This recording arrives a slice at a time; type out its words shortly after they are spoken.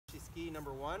otoshitsuki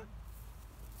number 1.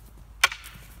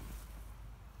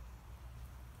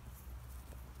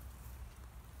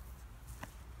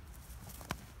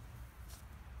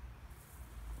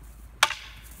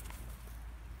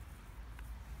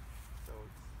 So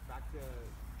back to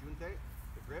junte,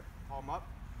 the grip, palm up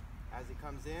as he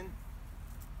comes in.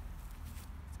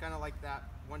 It's kind of like that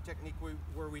one technique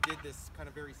where we did this kind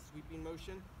of very sweeping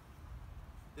motion.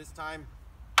 This time,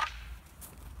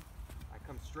 I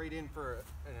come straight in for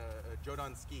a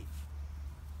jodan ski.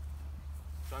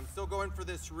 So I'm still going for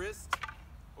this wrist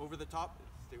over the top.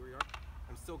 Stay where you are.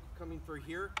 I'm still coming for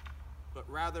here, but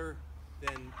rather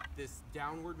than this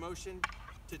downward motion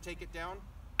to take it down,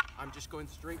 I'm just going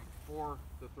straight for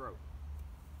the throat.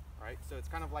 All right, so it's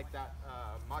kind of like that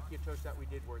makiatoshi that we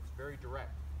did where it's very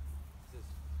direct. This is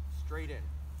straight in.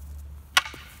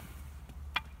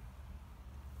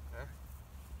 Okay.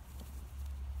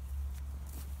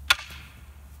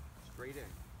 Straight in.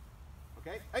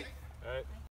 Okay, hey.